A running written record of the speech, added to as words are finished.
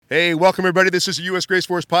Hey, welcome everybody. This is the U.S. Grace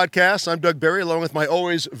Force Podcast. I'm Doug Barry, along with my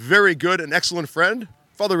always very good and excellent friend,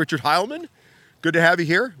 Father Richard Heilman. Good to have you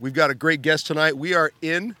here. We've got a great guest tonight. We are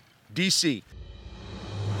in D.C.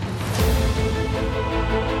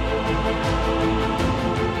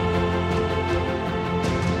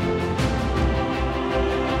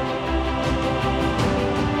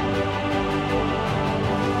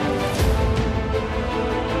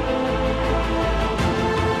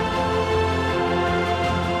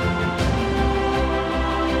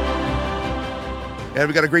 And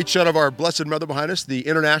we got a great shot of our Blessed Mother behind us, the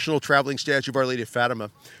International Traveling Statue of Our Lady of Fatima.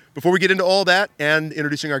 Before we get into all that and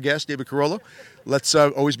introducing our guest, David Carollo, let's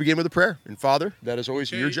always begin with a prayer. And Father, that is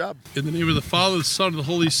always your job. In the name of the Father, the Son, and the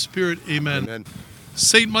Holy Spirit, amen. Amen.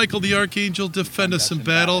 Saint Michael the Archangel, defend us in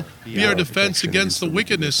battle. Be our defense against the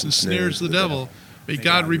wickedness and snares of the devil. May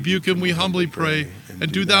God rebuke him, we humbly pray.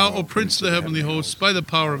 And do thou, O Prince of the heavenly hosts, by the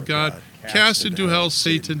power of God, cast into hell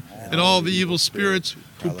Satan and all the evil spirits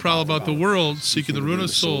who prowl about the world, seeking the ruin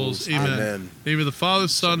of souls. Amen. Amen. In the name of the Father,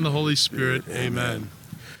 Son, and the Holy Spirit. Amen.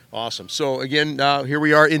 Awesome. So again, here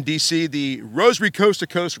we are in D.C., the Rosary Coast to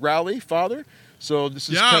Coast Rally, Father. So this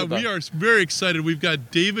is we are very excited. We've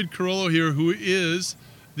got David Carollo here, who is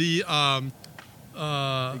the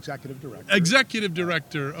executive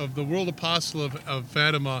director of the World Apostle of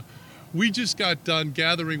Fatima. We just got done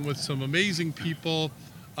gathering with some amazing people.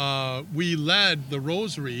 We led the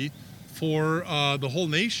Rosary for the whole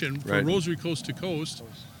nation, for Right. Rosary Coast to Coast,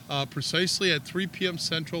 precisely at 3 p.m.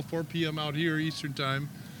 Central, 4 p.m. out here, Eastern Time.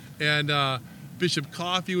 And Bishop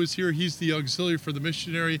Coffey was here. He's the auxiliary for the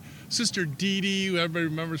missionary. Sister Dee Dee, who everybody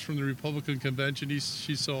remembers from the Republican Convention.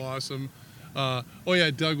 She's so awesome.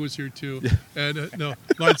 Doug was here too. And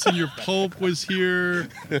Monsignor Pope was here.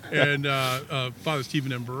 And Father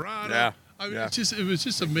Stephen Embarado. Yeah. I mean, it was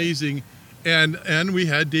just amazing. And we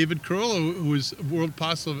had David Carollo, who is World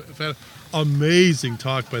Apostle of Fatima. Amazing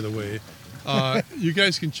talk, by the way. You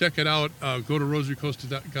guys can check it out. Go to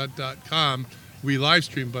rosarycoast.com. We live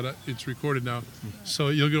stream, but it's recorded now, so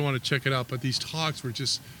you're going to want to check it out. But these talks were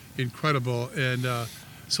just incredible. And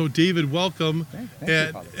so, David, welcome. Thank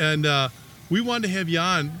you, and we wanted to have you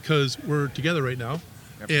on because we're together right now.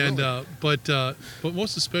 Absolutely. And but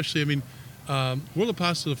most especially, I mean, World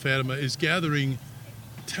Apostle of Fatima is gathering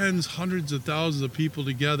tens, hundreds of thousands of people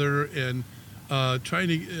together and trying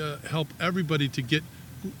to help everybody to get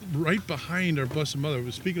right behind our Blessed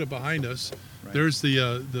Mother. Speaking of behind us, Right. there's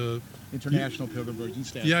the International Pilgrim Virgin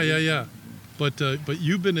Statue. yeah. But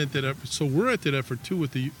you've been at that effort, so we're at that effort too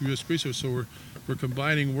with the U.S. Grace Force. So we're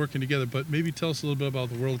combining, working together. But maybe tell us a little bit about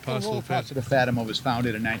the World Apostle The of World Apostle of Fatima was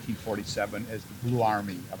founded in 1947 as the Blue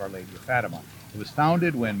Army of Our Lady of Fatima. It was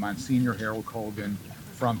founded when Monsignor Harold Colgan,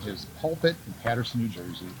 from his pulpit in Paterson, New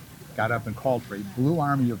Jersey, got up and called for a Blue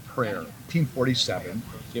Army of Prayer. 1947.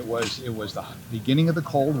 It was the beginning of the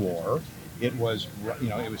Cold War. It was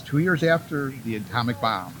 2 years after the atomic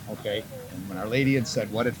bomb, okay? And when Our Lady had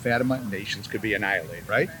said, what if Fatima nations could be annihilated,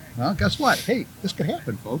 right? Well, guess what? Hey, this could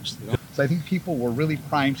happen, folks. So I think people were really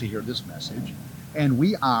primed to hear this message. And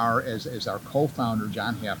we are, as our co-founder,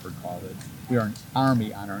 John Hafford, called it, we are an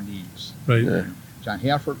army on our knees. Right. Yeah. John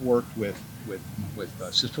Hafford worked with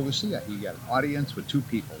Sister Lucia. He got an audience with two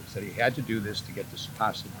people. He said he had to do this to get this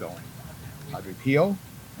apostolate going. Padre Pio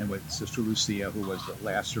and with Sister Lucia, who was the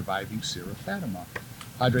last surviving seer of Fatima.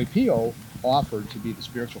 Padre Pio offered to be the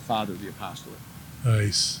spiritual father of the apostolate.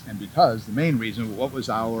 Nice. And because the main reason, what was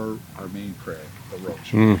our main prayer? The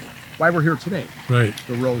Rosary. Why we're here today. Right.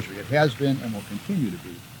 The Rosary. It has been and will continue to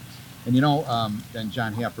be. And then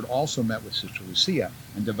John Hafford also met with Sister Lucia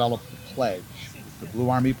and developed the pledge, the Blue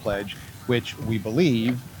Army Pledge, which we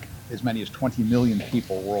believe as many as 20 million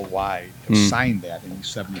people worldwide have signed that in these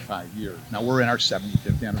 75 years. Now we're in our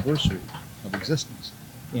 75th anniversary of existence.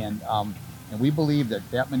 And we believe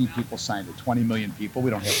that many people signed it, 20 million people. We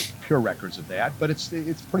don't have pure records of that, but it's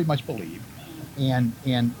pretty much believed. And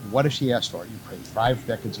what does she ask for? You pray 5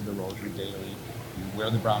 decades of the Rosary daily. You wear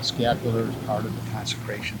the brown scapular as part of the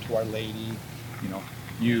consecration to Our Lady.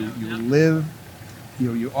 You live,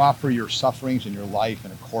 you offer your sufferings and your life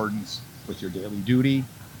in accordance with your daily duty,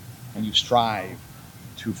 and you strive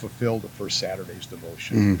to fulfill the first Saturday's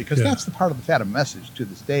devotion. Because that's the part of the Fatima message to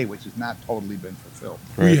this day, which has not totally been fulfilled.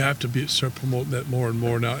 We have to start promoting that more and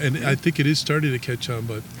more now, and I think it is starting to catch on.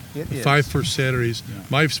 But It the is. 5 first Saturdays,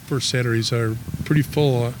 my first Saturdays are pretty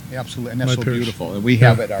full. Absolutely, and that's My so parish. beautiful. And we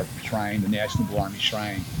have at our shrine, the National Blue Army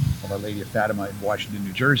Shrine of Our Lady of Fatima in Washington,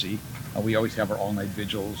 New Jersey, we always have our all-night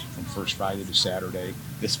vigils from First Friday to Saturday.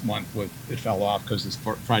 This month it fell off because this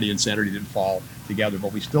Friday and Saturday didn't fall together,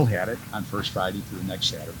 but we still had it on First Friday to the next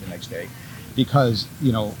Saturday, the next day. because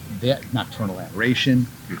that nocturnal adoration,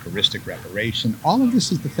 Eucharistic reparation, all of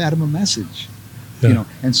this is the Fatima message. Yeah.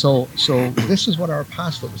 And so this is what our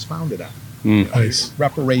apostolate was founded on. Nice.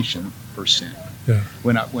 Reparation for sin. Yeah.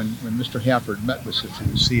 When Mr. Hafford met with Sister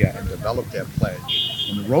Lucia and developed that pledge,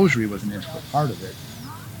 and the rosary was an integral part of it,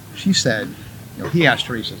 she said, he asked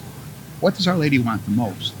her, he says, what does Our Lady want the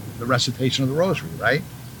most? The recitation of the rosary, right?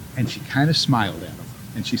 And she kind of smiled at him,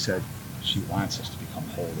 and she said, she wants us to become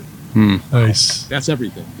holy. Nice. That's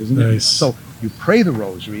everything, isn't it? Nice. So you pray the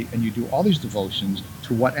rosary, and you do all these devotions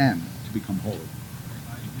to what end? To become holy.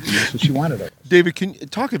 And that's what she wanted of us. David, can you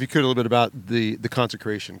talk, if you could, a little bit about the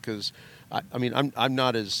consecration? Because I mean, I'm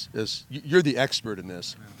not as you're the expert in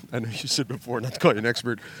this. I know you said before not to call you an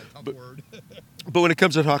expert, but when it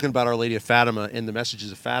comes to talking about Our Lady of Fatima and the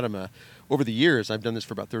messages of Fatima, over the years, I've done this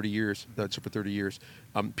for about 30 years. That's for 30 years.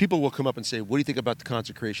 People will come up and say, "What do you think about the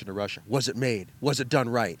consecration of Russia? Was it made? Was it done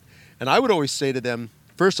right?" And I would always say to them,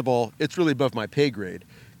 first of all, it's really above my pay grade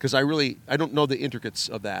because I don't know the intricacies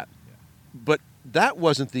of that. But that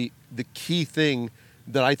wasn't the key thing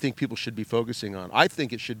that I think people should be focusing on. I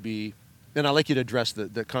think it should be, and I'd like you to address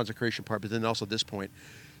the consecration part, but then also this point.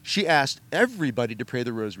 She asked everybody to pray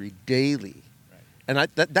the rosary daily. Right.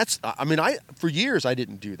 And for years I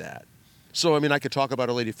didn't do that. So, I mean, I could talk about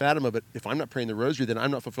Our Lady of Fatima, but if I'm not praying the rosary, then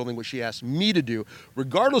I'm not fulfilling what she asked me to do,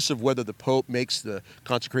 regardless of whether the Pope makes the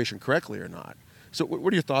consecration correctly or not. So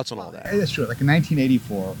what are your thoughts on all that? That's true. Like in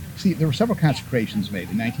 1984, there were several consecrations made.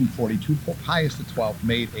 In 1942, Pope Pius XII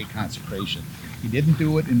made a consecration. He didn't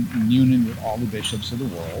do it in union with all the bishops of the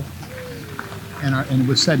world, and it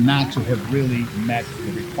was said not to have really met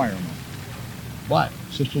the requirement. But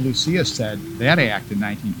Sister Lucia said that act in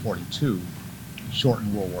 1942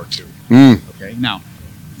 shortened World War II. Okay, now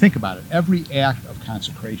think about it. Every act of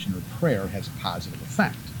consecration or prayer has a positive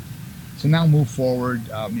effect. So now move forward.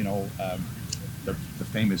 The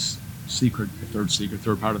famous secret, the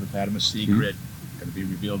third part of the Fatima secret, going to be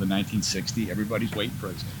revealed in 1960. Everybody's waiting for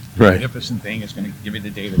it. Right. Magnificent thing. It's going to give you the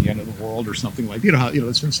date of the end of the world or something like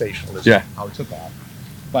it's sensational. It's how it took off.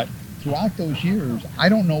 But throughout those years, I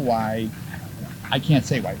don't know why. I can't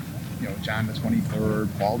say why. John the 23rd,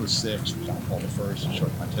 Paul the 6th, John Paul the 1st, the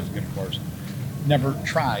short pontificate, of course, never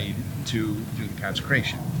tried to do the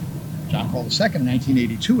consecration. John Paul II in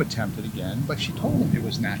 1982 attempted again, but she told him it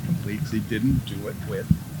was not complete because he didn't do it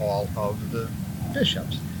with all of the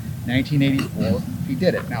bishops. 1984, he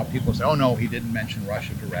did it. Now people say, oh no, he didn't mention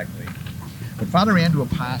Russia directly. But Father Andrew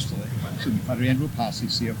Apostoli,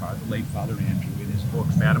 CFR, the late Father Andrew, in his book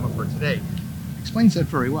Fatima for Today, explains that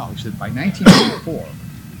very well. He said by 1984,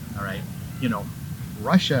 all right,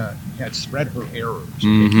 Russia had spread her errors,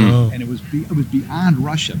 and it was beyond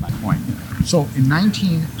Russia by point. So in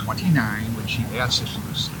 1929, when she asked Sister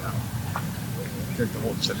Lucia,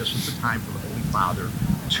 said this was the time for the Holy Father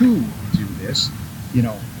to do this, it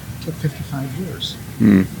took 55 years.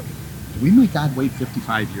 Do we make God wait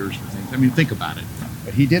 55 years for things? I mean, think about it.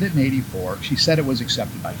 But he did it in 84. She said it was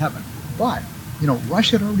accepted by heaven. But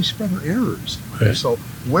Russia had already spread her errors. Okay, so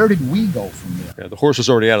where did we go from there? Yeah, the horse was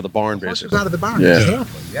already out of the barn, basically. The horse was out of the barn,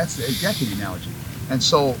 exactly. That's exactly the analogy. And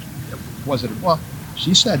so,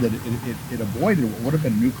 she said that it avoided what would have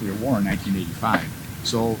been a nuclear war in 1985.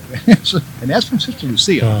 So, and that's from Sister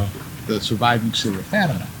Lucia, the surviving Syria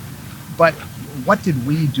Fatima. But what did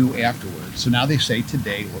we do afterwards? So now they say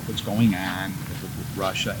today, look what's going on with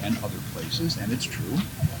Russia and other places, and it's true.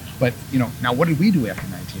 But, now what did we do after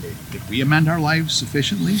 1980? Did we amend our lives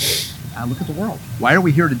sufficiently? Look at the world. Why are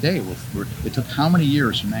we here today? It took how many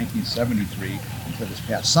years from 1973 until this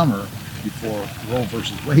past summer before Roe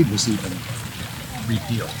versus Wade was even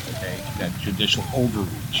repealed, okay? That judicial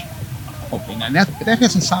overreach. Okay, now that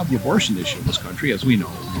hasn't solved the abortion issue in this country, as we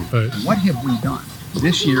know. Right. And what have we done?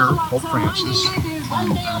 This year, Pope Francis, on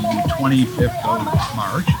the 25th of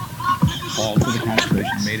March, called for the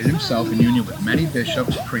consecration, made it himself in union with many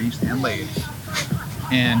bishops, priests, and laity.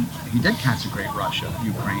 And he did consecrate Russia,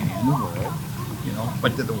 Ukraine, and the world,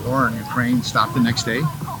 But did the war in Ukraine stop the next day?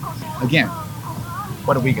 Again,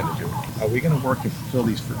 what are we going to do? Are we going to work to fulfill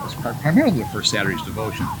these, primarily the first Saturday's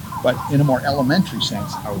devotion, but in a more elementary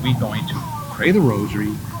sense, are we going to pray the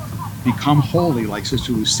rosary, become holy like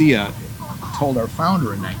Sister Lucia told our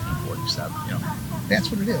founder in 1947? That's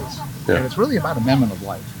what it is. Yeah. And it's really about amendment of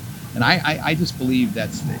life. And I just believe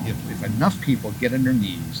that's if enough people get on their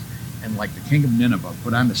knees and, like the king of Nineveh,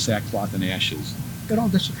 put on the sackcloth and ashes, it all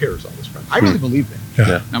disappears, all this stuff. I really believe that.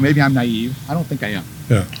 Yeah. Now, maybe I'm naive. I don't think I am.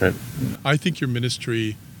 Yeah. Right. I think your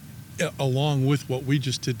ministry, along with what we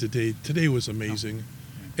just did today was amazing.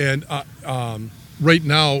 And right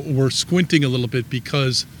now we're squinting a little bit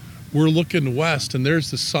because we're looking west, and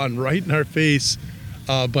there's the sun right in our face.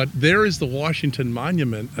 But there is the Washington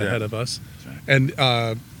Monument ahead of us, and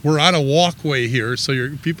we're on a walkway here.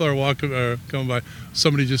 So people are coming by.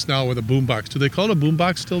 Somebody just now with a boombox. Do they call it a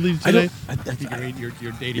boombox still these days? I think You're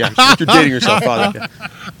dating yeah, yourself. you're dating yourself, Father.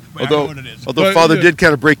 Yeah. I know what it is. Although Father did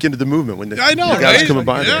kind of break into the movement when the I know, guy was right? coming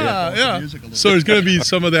by. Yeah, there, yeah. Music a little So there's going to be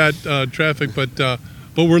some of that traffic, but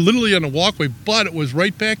we're literally on a walkway. But it was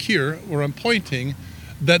right back here where I'm pointing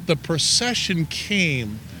that the procession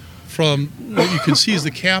came from what you can see is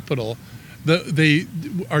the Capitol.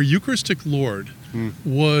 Our Eucharistic Lord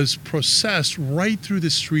was processed right through the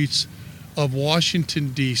streets of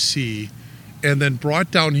Washington, D.C., and then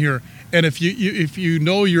brought down here. And if you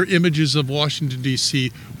know your images of Washington,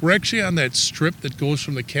 D.C., we're actually on that strip that goes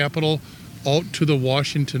from the Capitol out to the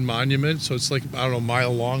Washington Monument. So it's like, I don't know, a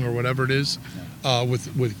mile long or whatever it is,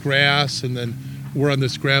 with grass, and then we're on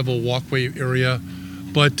this gravel walkway area.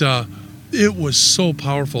 But it was so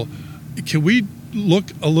powerful. Can we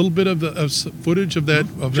look a little bit of the footage of that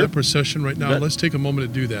that procession right now? Let's take a moment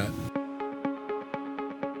to do that.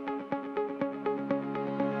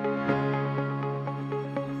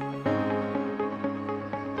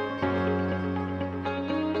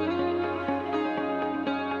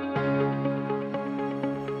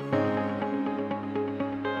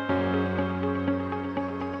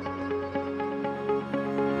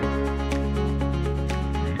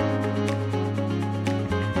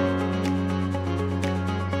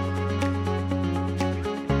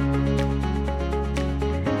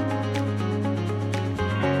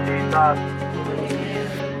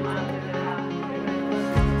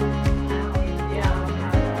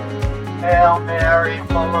 Hail Mary,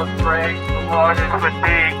 full of grace, the Lord is with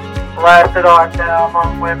thee. Blessed art thou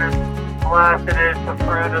among women, blessed is the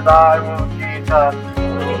fruit of thy womb, Jesus.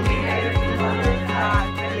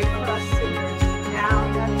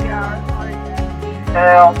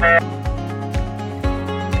 Hail Mary.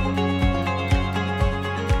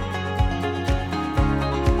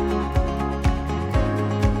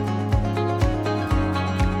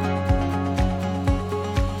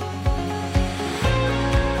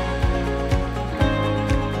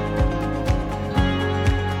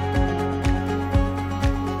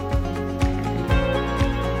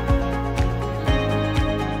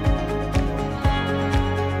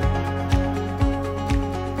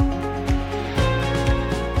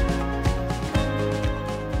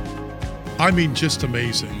 I mean, just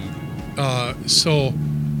amazing. So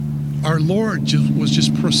our Lord was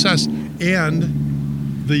just processed,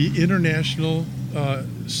 and the International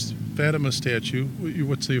Fatima statue.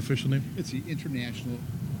 What's the official name? It's the International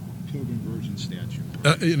Pilgrim Virgin statue.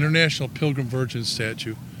 International Pilgrim Virgin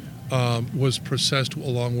statue was processed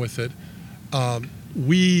along with it.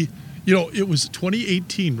 It was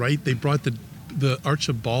 2018, right? They brought the Arch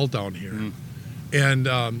of Baal down here,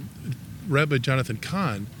 and Rabbi Jonathan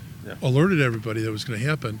Kahn alerted everybody that was going to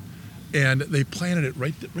happen, and they planted it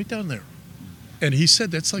right down there. And he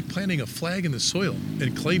said that's like planting a flag in the soil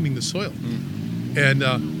and claiming the soil.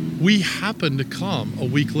 And we happened to come a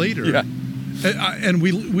week later. Yeah. And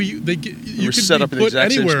you could set be up in the put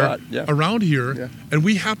exact same anywhere spot. around here, Yeah. and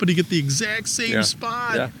we happened to get the exact same Yeah.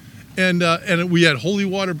 spot. Yeah. And we had holy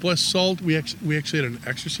water, blessed salt. We actually had an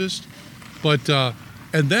exorcist, but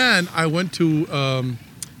and then I went to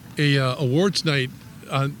a awards night.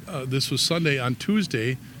 This was Sunday. On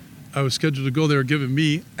Tuesday, I was scheduled to go there, giving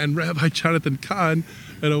me and Rabbi Jonathan Kahn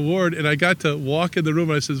an award, and I got to walk in the room.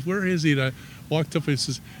 And I says, "Where is he?" And I walked up, and he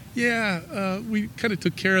says, "Yeah, we kind of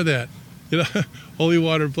took care of that. Holy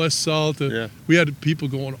water, blessed salt." We had people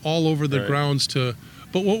going all over the grounds to.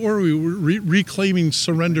 But what were we? Reclaiming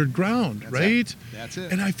surrendered ground, right? That's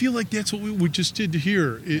it. And I feel like that's what we just did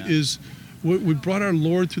here. Is we brought our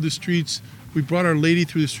Lord through the streets. We brought Our Lady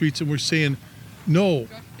through the streets, and we're saying, no,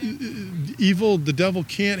 evil, the devil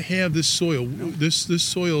can't have this soil. This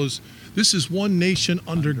soil this is one nation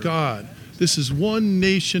under God. This is one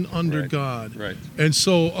nation under God. Right. And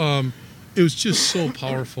so it was just so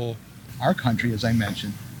powerful. Our country, as I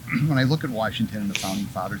mentioned, when I look at Washington and the founding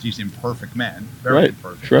fathers, these imperfect men, very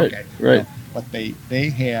imperfect. Right. Okay, Right. but they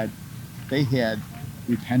had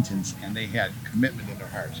repentance and they had commitment in their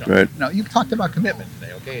hearts. So, Right. Now you talked about commitment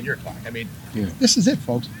today, okay, in your talk. I mean, Yeah. this is it,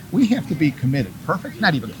 folks. We have to be committed. Perfect,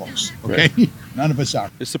 not even close. Okay, none of us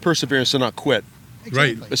are. It's the perseverance to not quit,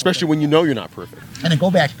 Right. especially when you know you're not perfect. And then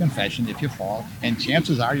go back to confession if you fall, and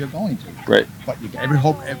chances are you're going to. Right. But you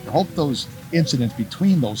hope those incidents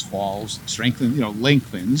between those falls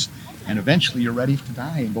lengthens, and eventually you're ready to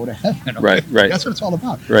die and go to heaven. Okay? Right. That's what it's all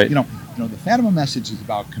about. Right. The Fatima message is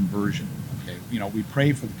about conversion. Okay. We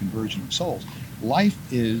pray for the conversion of souls. Life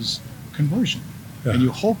is conversion. Yeah. And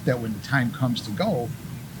you hope that when the time comes to go,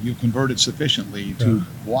 you've converted sufficiently to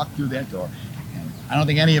walk through that door. And I don't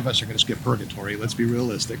think any of us are going to skip purgatory. Let's be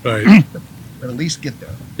realistic. Right. But at least get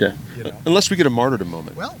there. Yeah. You know? Unless we get a martyrdom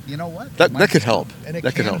moment. Well, you know what? That could help. And it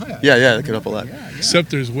That could can help. Yeah, that could help a lot. Yeah.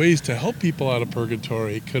 Except there's ways to help people out of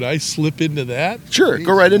purgatory. Could I slip into that? Sure,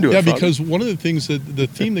 go right into it. Yeah, Father. because one of the things that the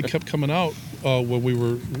theme that kept coming out when we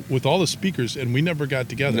were with all the speakers, and we never got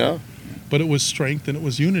together. No. But it was strength and it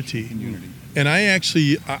was unity. Unity. And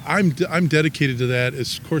I'm dedicated to that,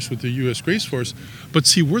 as of course, with the U.S. Grace Force. But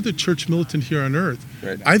see, we're the church militant here on earth.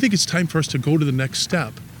 Right. I think it's time for us to go to the next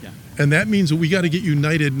step. Yeah. And that means that we got to get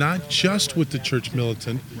united not just with the church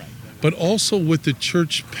militant, Right. but also with the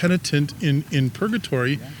church penitent in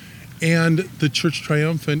purgatory and the church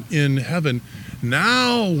triumphant in heaven.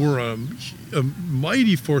 Now we're a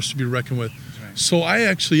mighty force to be reckoned with. Right. So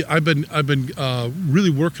I've been really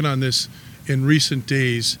working on this in recent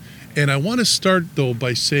days, and I want to start though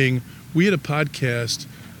by saying we had a podcast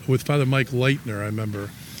with Father Mike Leitner, I remember,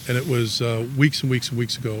 and it was weeks and weeks and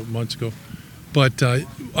weeks ago, months ago. But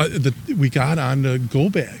we got on the go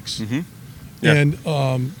bags, Yeah. and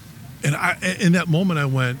I in that moment I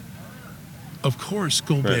went, of course,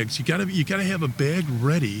 go bags. You gotta have a bag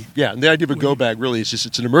ready. Yeah, and the idea of a go bag really is just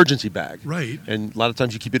it's an emergency bag. Right. And a lot of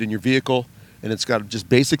times you keep it in your vehicle, and it's got just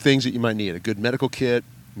basic things that you might need: a good medical kit,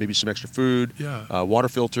 maybe some extra food, Yeah. water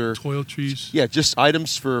filter. Toiletries. Yeah, just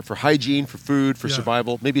items for hygiene, for food, for Yeah.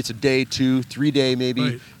 survival. Maybe it's a day, 2, 3 day, maybe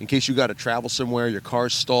Right. in case you got to travel somewhere, your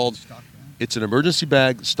car's stalled. Stock, man. It's an emergency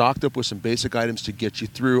bag stocked up with some basic items to get you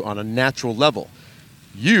through on a natural level.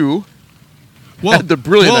 You had the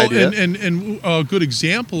brilliant idea. And a good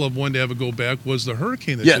example of one to have a go back was the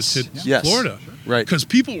hurricane that Yes, just hit yes. Florida. Right. Because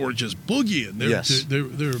people were just boogieing. Yes. They're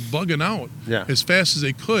bugging out Yeah. as fast as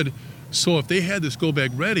they could. So if they had this go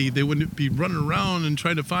bag ready, they wouldn't be running around and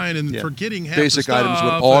trying to find and Yeah. forgetting half Basic the stuff. items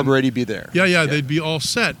would and- already be there. Yeah, they'd be all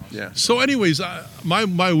set. Yeah. So, anyways,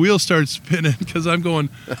 my wheel starts spinning because I'm going,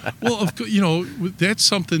 well, that's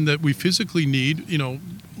something that we physically need,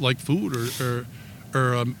 like food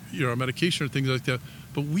or a medication or things like that.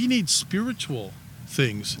 But we need spiritual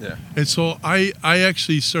things. Yeah. And so I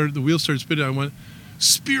actually the wheel started spinning. I went,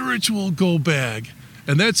 spiritual go bag.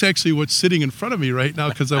 And that's actually what's sitting in front of me right now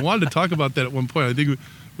because I wanted to talk about that at one point. I think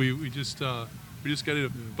we just got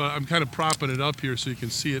it, but I'm kind of propping it up here so you can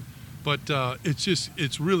see it. But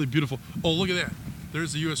it's really beautiful. Oh, look at that!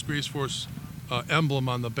 There's the U.S. Grace Force emblem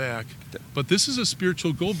on the back. But this is a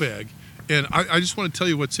spiritual go bag, and I just want to tell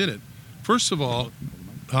you what's in it. First of all,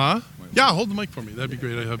 huh? Yeah, hold the mic for me. That'd be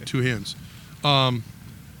great. I have two hands.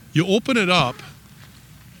 You open it up.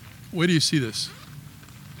 Wait till you see this,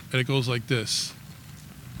 and it goes like this.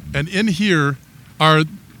 And in here are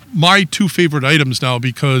my two favorite items now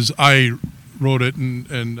because I wrote it.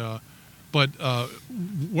 But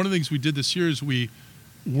one of the things we did this year is we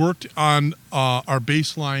worked on our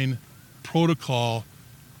baseline protocol,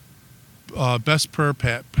 best prayer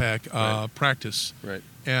pack Right. practice. Right.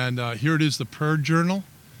 And here it is, the prayer journal.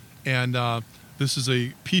 And this is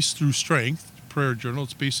a Peace Through Strength prayer journal.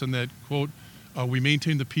 It's based on that quote, we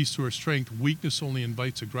maintain the peace through our strength. Weakness only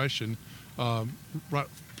invites aggression.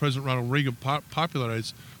 President Ronald Reagan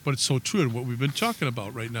popularized, but it's so true. And what we've been talking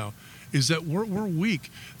about right now is that we're weak.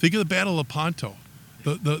 Think of the Battle of Lepanto.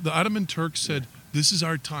 The Ottoman Turks said, this is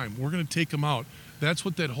our time. We're going to take them out. That's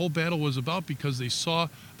what that whole battle was about because they saw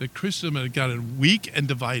that Christendom had gotten weak and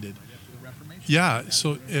divided. Yeah,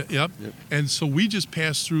 so, yep. And so we just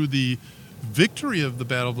passed through the victory of the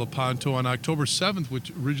Battle of Lepanto on October 7th,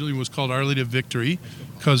 which originally was called Our Lady of Victory,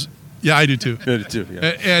 because, yeah, I do too. I do too,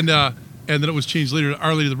 yeah. And then it was changed later to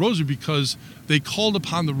Our Lady of the Rosary because they called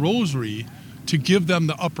upon the Rosary to give them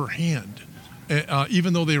the upper hand,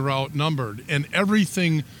 even though they were outnumbered. And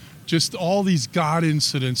everything, just all these God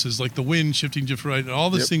incidences, like the wind shifting just right, and all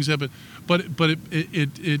these things happened. But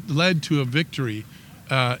it led to a victory.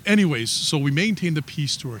 Anyways, so we maintain the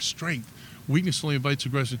peace through our strength. Weakness only invites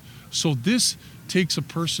aggression. So this takes a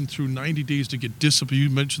person through 90 days to get discipline. You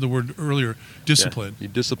mentioned the word earlier, discipline. Yeah, you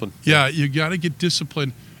discipline. Yeah, you got to get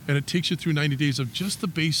discipline, and it takes you through 90 days of just the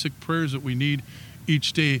basic prayers that we need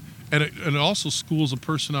each day, and it also schools a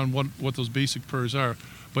person on what those basic prayers are.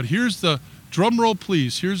 But here's the drum roll,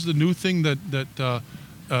 please. Here's the new thing that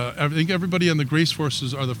I think everybody on the Grace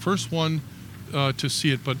Forces are the first one to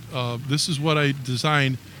see it. But this is what I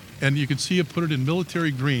designed, and you can see it, put it in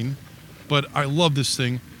military green. But I love this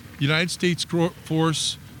thing, United States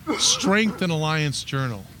Force Strength and Alliance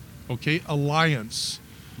Journal. Okay, Alliance.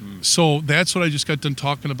 So that's what I just got done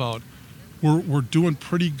talking about. We're doing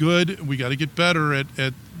pretty good. We got to get better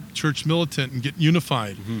at church militant and get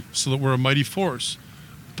unified so that we're a mighty force.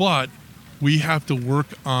 But we have to work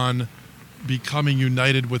on becoming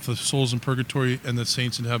united with the souls in purgatory and the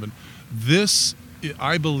saints in heaven. This,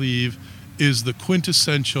 I believe, is the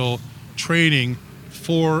quintessential training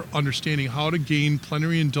for understanding how to gain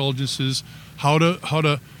plenary indulgences, how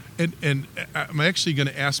to and I'm actually going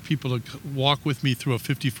to ask people to walk with me through a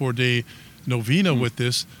 54-day novena with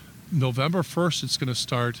this. November 1st it's going to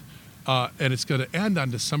start, and it's going to end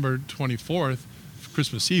on December 24th,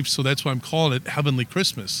 Christmas Eve. So that's why I'm calling it Heavenly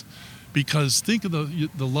Christmas, because think of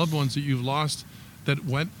the loved ones that you've lost that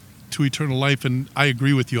went to eternal life. And I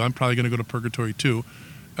agree with you. I'm probably going to go to purgatory too.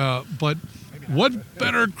 But what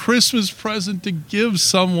better Christmas present to give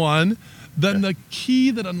someone than the key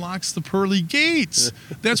that unlocks the pearly gates?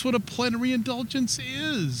 That's what a plenary indulgence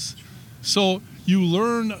is. So you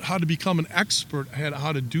learn how to become an expert at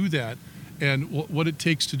how to do that and what it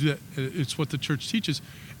takes to do that. It's what the church teaches.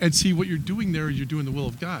 And see, what you're doing there is you're doing the will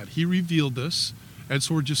of God. He revealed this, and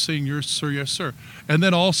so we're just saying, yes, sir, yes, sir. And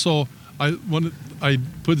then also, I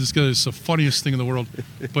put this together, it's the funniest thing in the world,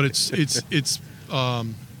 but it's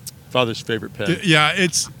Father's favorite pen. Yeah,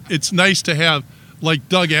 it's nice to have. Like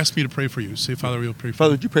Doug asked me to pray for you. Say, Father, we'll pray for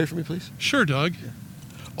Father, you. would you pray for me, please? Sure, Doug.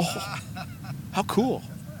 Oh, how cool.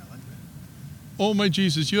 Oh, my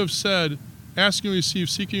Jesus, you have said, ask and receive,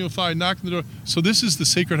 seeking you'll find, knock on the door. So this is the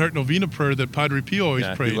Sacred Heart Novena prayer that Padre Pio always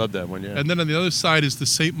prayed. I love that one, yeah. And then on the other side is the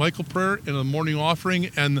St. Michael prayer and the morning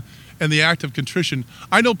offering and the act of contrition.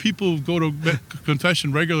 I know people who go to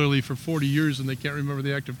confession regularly for 40 years and they can't remember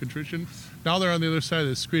the act of contrition. Now they're on the other side of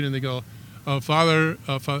the screen and they go, Father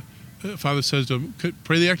says to them,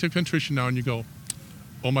 pray the act of contrition now, and you go,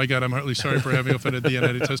 oh my God, I'm heartily sorry for having offended thee, and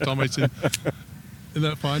I detest all my sin. Isn't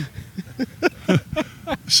that fun?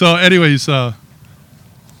 So anyways, but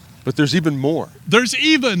there's even more. There's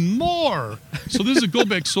even more. So this is a go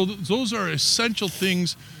back. So those are essential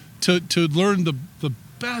things to learn the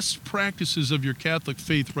best practices of your Catholic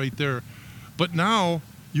faith right there. But now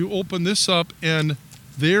you open this up and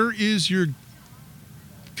there is your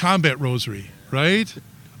combat rosary, right?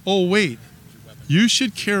 Oh, wait. You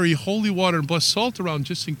should carry holy water and blessed salt around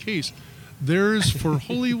just in case. There's for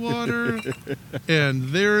holy water and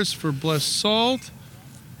there's for blessed salt.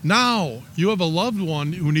 Now you have a loved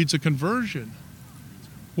one who needs a conversion.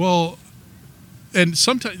 Well, and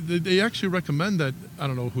sometimes they actually recommend that, I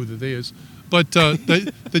don't know who the they is, but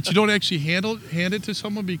that you don't actually hand it to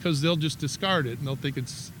someone because they'll just discard it and they'll think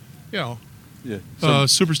it's,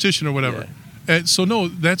 superstition or whatever. Yeah. And so no,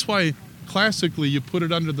 that's why classically you put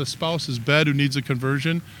it under the spouse's bed who needs a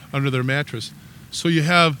conversion, under their mattress. So you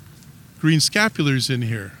have green scapulars in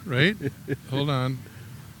here, right? Hold on.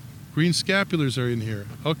 Green scapulars are in here.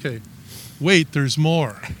 Okay. Wait, there's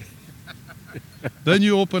more. Then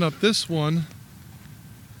you open up this one,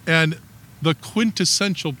 and the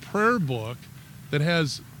quintessential prayer book that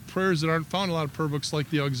has prayers that aren't found in a lot of prayer books, like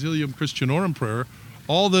the Auxilium Christianorum prayer,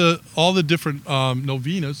 all the different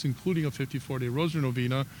novenas, including a 54-day Rosary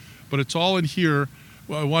Novena, but it's all in here.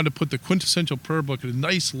 Well, I wanted to put the quintessential prayer book in a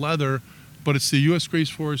nice leather, but it's the U.S. Grace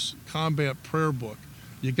Force Combat Prayer Book.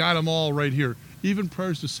 You got them all right here. Even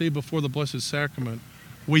prayers to say before the Blessed Sacrament.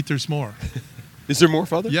 Wait, there's more. Is there more,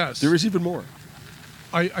 Father? Yes. There is even more.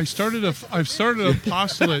 I've started an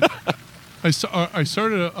apostolate. I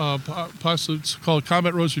started a apostolate called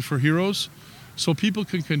Combat Rosary for Heroes, so people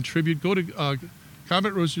can contribute. Go to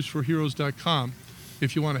combatrosariesforheroes.com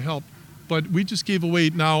if you want to help. But we just gave away,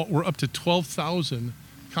 now we're up to 12,000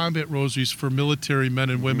 combat rosaries for military men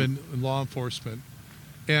and women in law enforcement.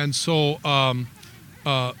 And so,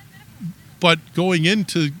 but going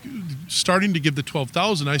into starting to give the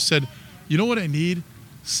 12,000, I said, you know what I need?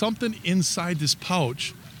 Something inside this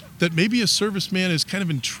pouch that maybe a serviceman is kind of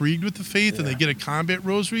intrigued with the faith and they get a combat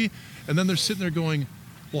rosary and then they're sitting there going,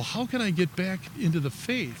 well, how can I get back into the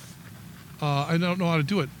faith? I don't know how to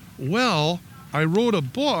do it. Well, I wrote a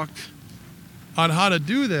book on how to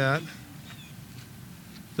do that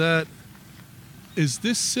is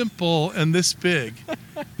this simple and this big.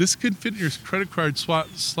 This could fit in your credit card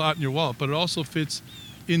slot in your wallet, but it also fits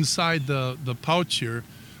inside the pouch here.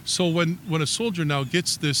 So when a soldier now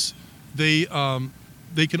gets this, they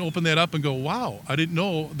can open that up and go, wow, I didn't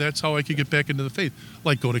know that's how I could get back into the faith.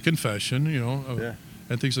 Like go to confession,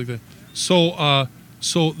 and things like that. So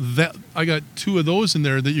that I got 2 of those in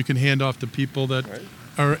there that you can hand off to people that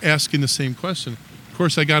are asking the same question. Of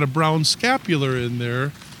course, I got a brown scapular in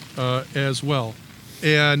there as well,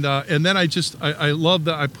 and then I love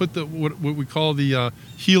that I put what we call the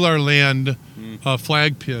Heal Our Land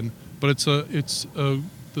flag pin, but it's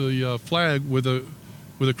the flag with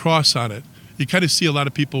a cross on it. You kind of see a lot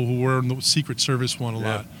of people who wear the Secret Service one a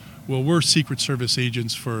lot. Well, we're Secret Service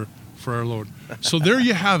agents for our Lord. So there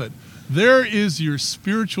you have it. There is your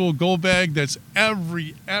spiritual go bag. That's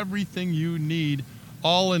everything you need,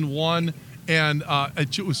 all in one. And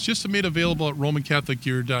it was just made available at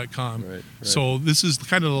RomanCatholicGear.com. Right. So this is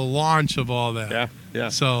kind of the launch of all that. Yeah.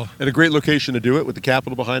 So And a great location to do it with the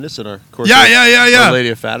Capitol behind us and our Our yeah. Lady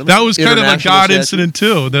of Fatima. That was kind of a International God statue. incident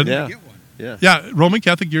too. That, Yeah.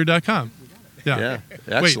 RomanCatholicGear.com. Yeah.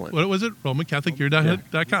 Excellent. Wait, what was it?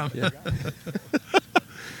 RomanCatholicGear.com. Yeah.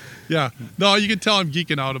 Yeah. No, you can tell I'm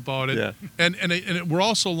geeking out about it. Yeah. And we're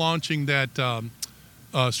also launching that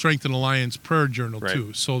Strength and Alliance prayer journal Right.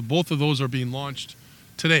 too. So both of those are being launched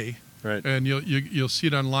today. Right. And you'll see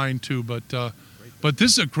it online too. But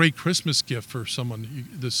this is a great Christmas gift for someone.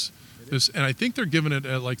 This and I think they're giving it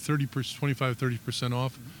at like 30%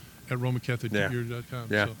 off at RomanCatholicGear.com.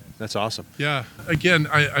 Yeah. So. That's awesome. Yeah. Again,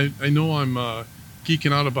 I know I'm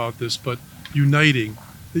geeking out about this, but uniting.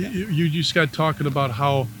 You just got talking about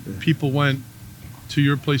how people went to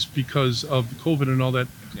your place because of COVID and all that.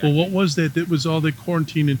 Yeah. Well, what was that? It was all the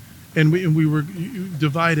quarantine and we were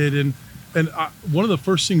divided. And one of the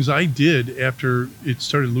first things I did after it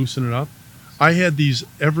started loosening up, I had these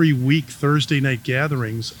every week Thursday night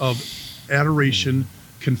gatherings of adoration,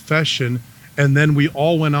 confession, and then we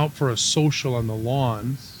all went out for a social on the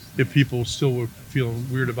lawn if people still were feeling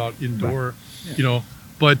weird about indoor,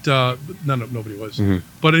 but nobody was. Mm-hmm.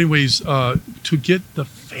 But anyways, to get the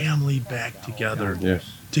family back together,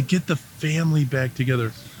 to get the family back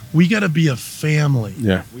together, we got to be a family.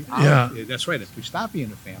 Yeah. That's right. If we stop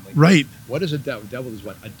being a family, Right. What is a devil? Devil is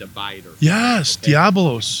what? A divider. Yes, Okay?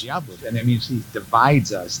 Diabolos. Diablos. And that means he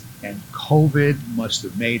divides us. And COVID must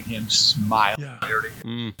have made him smile.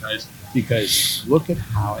 Yeah. Because look at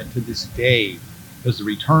how, and to this day, because the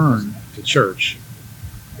return to church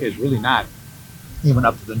is really not even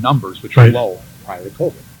up to the numbers, which Right. were low prior to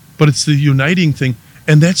COVID. But it's the uniting thing,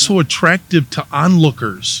 and that's so attractive to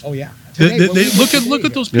onlookers. Oh, yeah. They Today, look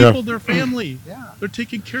at those people. They're family. Yeah. They're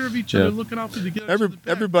taking care of each Yeah. other, looking out for the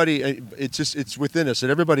Everybody, it's within us,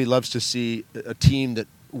 and everybody loves to see a team that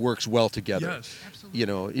works well together. Yes.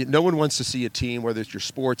 No one wants to see a team, whether it's your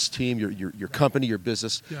sports team, your company, your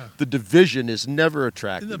business. Yeah. The division is never And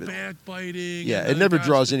attractive. the backbiting. Yeah, and it the never gossip.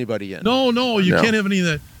 draws anybody in. No, you No. can't have any of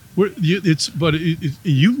that.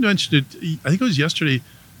 You mentioned it. I think it was yesterday.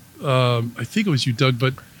 I think it was you, Doug.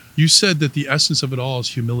 But you said that the essence of it all is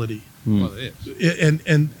humility. Well, it is.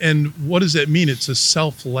 And what does that mean? It's a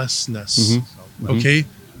selflessness. Okay,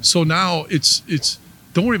 so now it's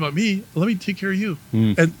don't worry about me. Let me take care of you.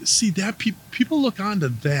 And see that people look on to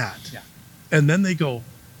that, Yeah. and then they go,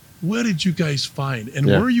 "What did you guys find? And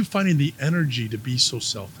Yeah. where are you finding the energy to be so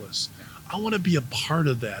selfless? I want to be a part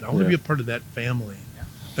of that. I want to be a part of that family."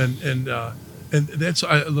 And that's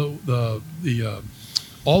all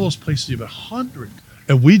those places. You have 100,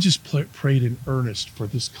 and we just prayed in earnest for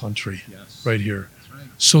this country Yes. right here, That's right.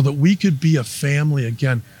 so that we could be a family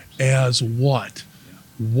again as what?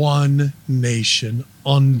 One nation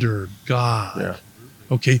under God. Yeah.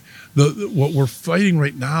 Okay. What we're fighting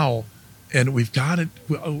right now, and we've got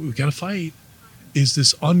to fight, is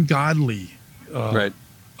this ungodly Right.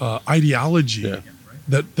 ideology Yeah.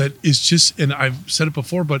 that is just, and I've said it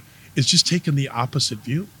before, but it's just taking the opposite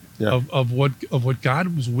view Yeah. of what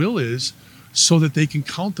God's will is, so that they can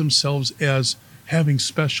count themselves as having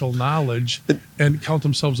special knowledge and count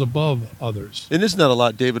themselves above others. And isn't that a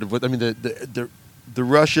lot, David? Of what the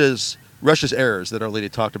Russia's errors that Our Lady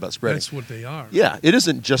talked about spreading. That's what they are. Yeah, it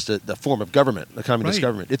isn't just the form of government, a communist Right.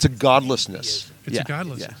 government. It's a godlessness. It's a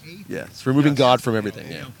godlessness. Yeah, it's removing God from everything.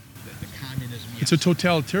 Yeah. The communism. It's a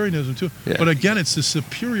totalitarianism too. Yeah. But again, it's the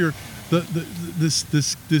superior, this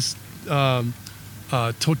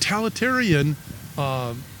totalitarian,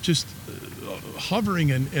 just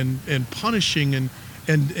hovering and punishing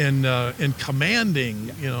and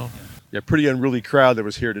commanding. Yeah, pretty unruly crowd that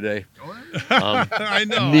was here today, I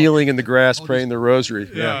know. kneeling in the grass, praying the rosary.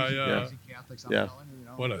 Yeah. Yeah.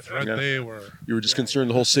 What a threat Yeah. they were. You were just concerned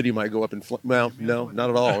the whole city might go up in flames. Well, no, not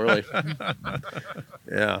at all, really.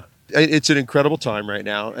 Yeah. It's an incredible time right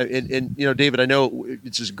now. And David, I know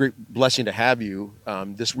it's just a great blessing to have you.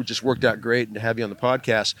 This just worked out great and to have you on the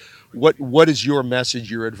podcast. What is your message,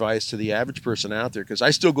 your advice to the average person out there? Because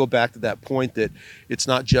I still go back to that point that it's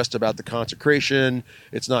not just about the consecration.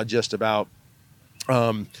 It's not just about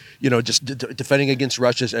just defending against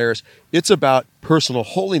Russia's errors. It's about personal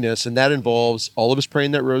holiness, and that involves all of us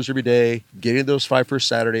praying that rosary every day, getting those 5 First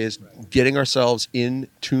Saturdays, getting ourselves in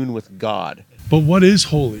tune with God. But what is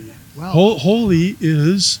holy? Well- Holy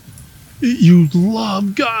is you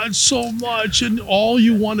love God so much, and all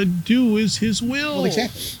you want to do is His will. Well,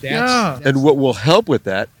 exactly. Yeah. And what will help with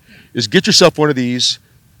that is get yourself one of these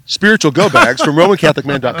spiritual go bags from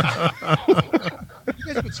RomanCatholicMan.com. You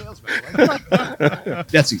guys are good salesmen, right?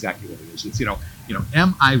 That's exactly what it is. It's,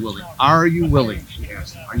 am I willing? Are you willing? She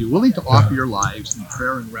asked. Are you willing to offer your lives in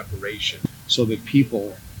prayer and reparation so that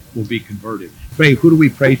people will be converted? Pray. Who do we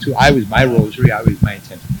pray to? My rosary. My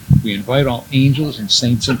intent. We invite all angels and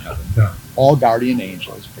saints in heaven, all guardian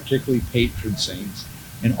angels, particularly patron saints,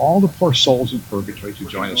 and all the poor souls in purgatory to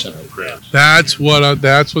join us in our prayers. That's what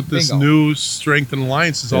this Bingo. new Strength and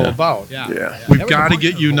Alliance is all about. Yeah. We've got to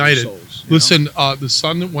get united. Souls, Listen, the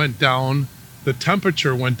sun went down. The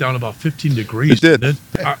temperature went down about 15 degrees. It did. didn't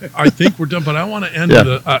it? I think we're done, but I want to end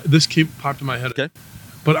with this popped in my head. Okay.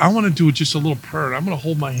 But I want to do just a little prayer. I'm going to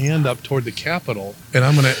hold my hand up toward the Capitol, and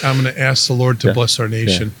I'm going to ask the Lord to bless our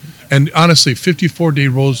nation. And honestly, 54-day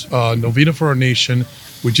novena for our nation.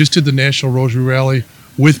 We just did the National Rosary Rally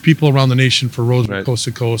with people around the nation for Rosary coast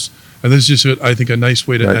to coast. And this is just, I think, a nice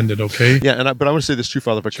way to end it, okay? Yeah, but I want to say this too,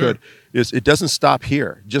 Father, if I could, is it doesn't stop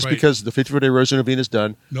here. Just because the 54-day Rosary Novena is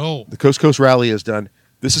done, the Coast to Coast Rally is done,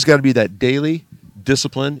 this has got to be that daily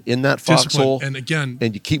discipline in that foxhole, and again,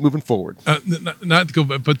 and you keep moving forward. Not to go,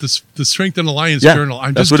 but the Strength and Alliance Yeah, Journal.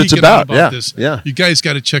 I'm that's just what it's geeking about. out about Yeah, this. yeah. You guys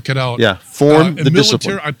got to check it out. Yeah, form the military,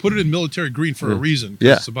 discipline. I put it in military green for a reason.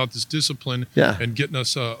 Yeah. It's about this discipline and getting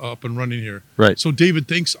us up and running here. Right. So, David,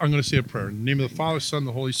 thanks. I'm going to say a prayer. In the name of the Father, Son, and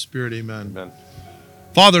the Holy Spirit. Amen. Amen.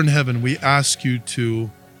 Father in heaven, we ask you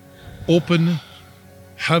to open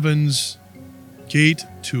heaven's gate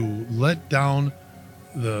to let down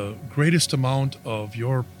the greatest amount of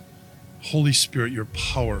your Holy Spirit, your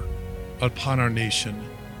power upon our nation.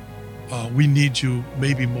 We need you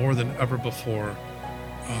maybe more than ever before.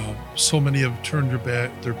 So many have turned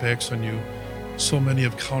their backs on you. So many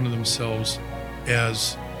have counted themselves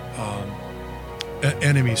as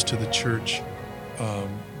enemies to the church.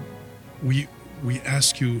 We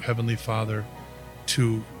ask you, Heavenly Father,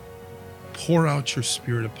 to pour out your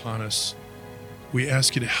Spirit upon us. We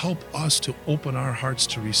ask you to help us to open our hearts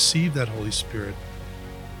to receive that Holy Spirit.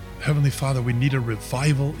 Heavenly Father, we need a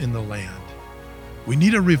revival in the land. We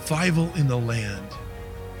need a revival in the land.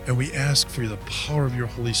 And we ask for the power of your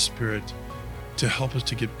Holy Spirit to help us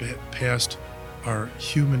to get past our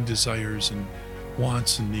human desires and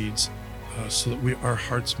wants and needs so that our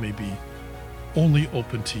hearts may be only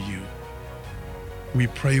open to you. We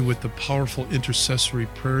pray with the powerful intercessory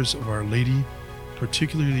prayers of Our Lady,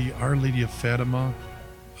 particularly Our Lady of Fatima,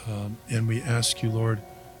 and we ask you, Lord,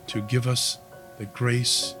 to give us the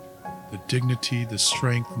grace, the dignity, the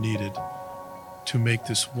strength needed to make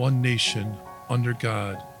this one nation under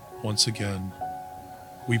God once again.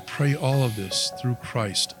 We pray all of this through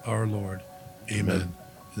Christ our Lord. Amen.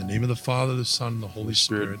 In the name of the Father, the Son, and the Holy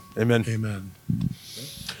Spirit. Amen. Amen.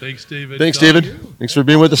 Thanks, David. Thanks, David. Thanks for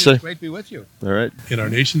being with us today. Great to be with you. All right. In our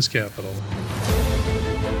nation's capital.